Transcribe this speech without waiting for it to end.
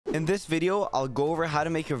In this video, I'll go over how to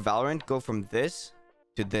make your Valorant go from this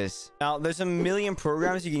to this. Now, there's a million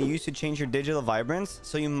programs you can use to change your digital vibrance,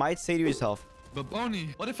 so you might say to yourself, but Bonnie,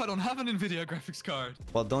 what if I don't have an Nvidia graphics card?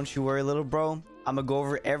 well, don't you worry, little bro. I'm gonna go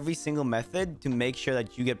over every single method to make sure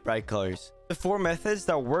that you get bright colors. The 4 methods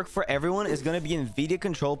that work for everyone is gonna be Nvidia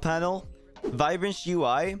Control Panel,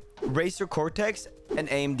 VibranceGui, Razer Cortex, and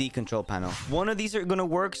AMD Control Panel. One of these are gonna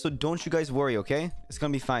work, so don't you guys worry, okay? It's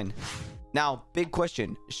gonna be fine. Now, big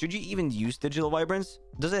question. Should you even use digital vibrance?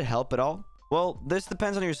 Does it help at all? Well, this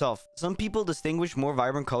depends on yourself. Some people distinguish more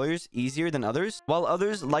vibrant colors easier than others, while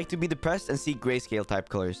others like to be depressed and see grayscale type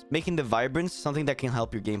colors, making the vibrance something that can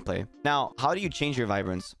help your gameplay. Now, how do you change your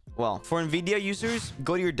vibrance? Well, for Nvidia users,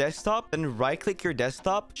 go to your desktop, then right-click your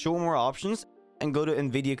desktop, show more options, and go to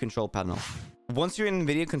Nvidia Control Panel. Once you're in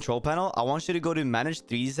Nvidia Control Panel, I want you to go to Manage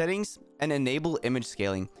 3D Settings and enable image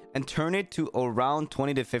scaling and turn it to around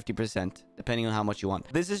 20 to 50%, depending on how much you want.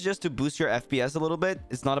 This is just to boost your FPS a little bit.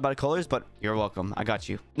 It's not about colors, but you're welcome. I got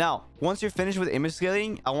you. Now, once you're finished with image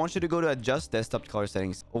scaling, I want you to go to Adjust Desktop Color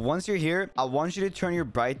Settings. Once you're here, I want you to turn your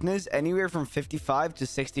brightness anywhere from 55 to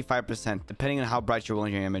 65%, depending on how bright you're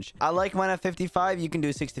rolling your image. I like mine at 55. You can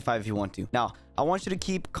do 65 if you want to. Now, I want you to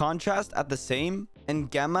keep contrast at the same and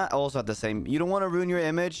gamma also at the same. You don't want to ruin your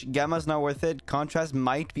image. Gamma's not worth it. Contrast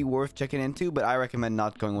might be worth checking into, but I recommend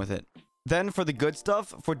not going with it. Then for the good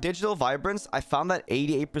stuff, for digital vibrance, I found that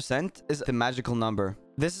 88% is the magical number.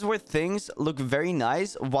 This is where things look very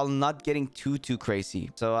nice while not getting too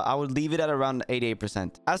crazy. So I would leave it at around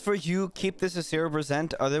 88%. As for you, keep this at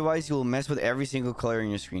 0%. Otherwise, you will mess with every single color in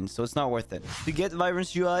your screen. So it's not worth it. To get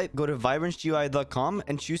VibranceGui, go to VibranceGui.com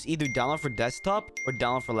and choose either download for desktop or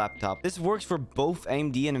download for laptop. This works for both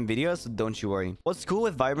AMD and Nvidia, so don't you worry. What's cool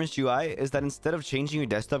with VibranceGui is that instead of changing your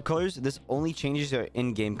desktop colors, this only changes your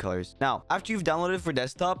in-game colors. Now, after you've downloaded for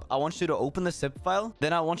desktop, I want you to open the zip file.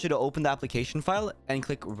 Then I want you to open the application file and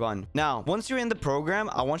click run. Now, once you're in the program,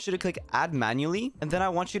 I want you to click add manually, and then I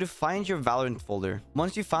want you to find your Valorant folder.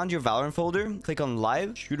 Once you found your Valorant folder, click on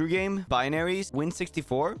live, shooter game, binaries,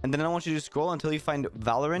 Win64, and then I want you to scroll until you find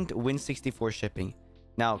Valorant Win64 shipping.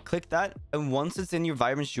 Now, click that, and once it's in your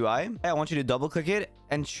VibranceGui, I want you to double click it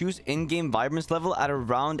and choose in-game vibrance level at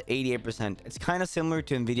around 88%. It's kind of similar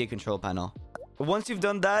to Nvidia Control Panel. Once you've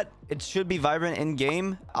done that, it should be vibrant in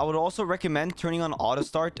game. I would also recommend turning on auto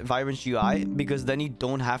start VibranceGui because then you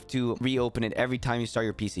don't have to reopen it every time you start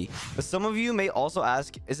your PC. But some of you may also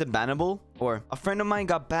ask, is it bannable? Or a friend of mine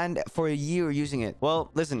got banned for a year using it. Well,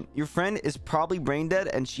 listen, your friend is probably brain dead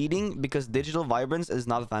and cheating because digital vibrance is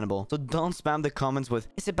not bannable. So don't spam the comments with,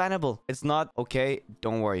 is it bannable? It's not, okay?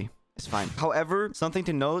 Don't worry. It's fine. However, something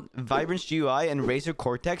to note, VibranceGui and Razer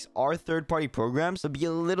Cortex are third-party programs, so be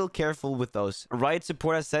a little careful with those. Riot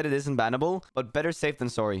support has said it isn't bannable, but better safe than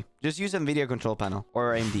sorry. Just use Nvidia Control Panel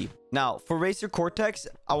or AMD. Now, for Razer Cortex,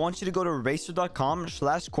 I want you to go to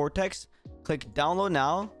razer.com/cortex, click download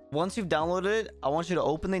now. Once you've downloaded it, I want you to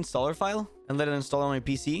open the installer file and let it install on your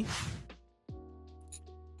PC.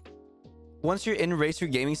 Once you're in Razer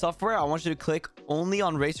gaming software, I want you to click only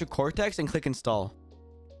on Razer Cortex and click install.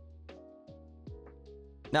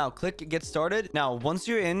 Now, click get started. Now, once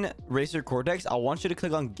you're in Razer Cortex, I want you to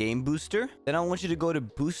click on Game Booster. Then I want you to go to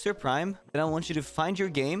Booster Prime. Then I want you to find your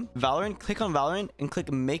game, Valorant. Click on Valorant and click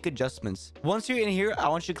Make Adjustments. Once you're in here, I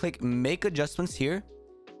want you to click Make Adjustments here.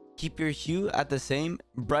 Keep your hue at the same,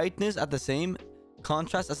 brightness at the same,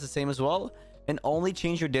 contrast as the same as well, and only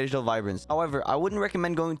change your digital vibrance. However, I wouldn't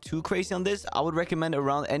recommend going too crazy on this. I would recommend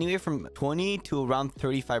around anywhere from 20 to around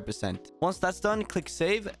 35%. Once that's done, click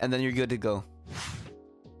Save, and then you're good to go.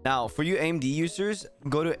 Now, for you AMD users,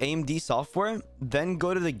 go to AMD software, then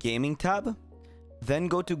go to the gaming tab, then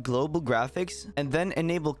go to global graphics, and then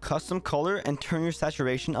enable custom color and turn your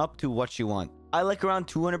saturation up to what you want. I like around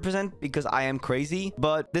 200% because I am crazy,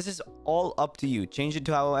 but this is all up to you. Change it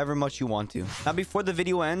to however much you want to. Now, before the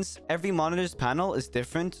video ends, every monitor's panel is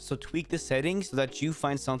different, so tweak the settings so that you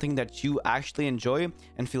find something that you actually enjoy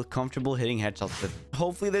and feel comfortable hitting headshots with.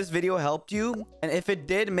 Hopefully this video helped you, and if it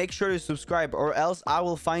did, make sure to subscribe or else I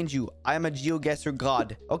will find you. I am a GeoGuessr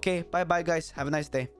god. Okay, bye guys. Have a nice day.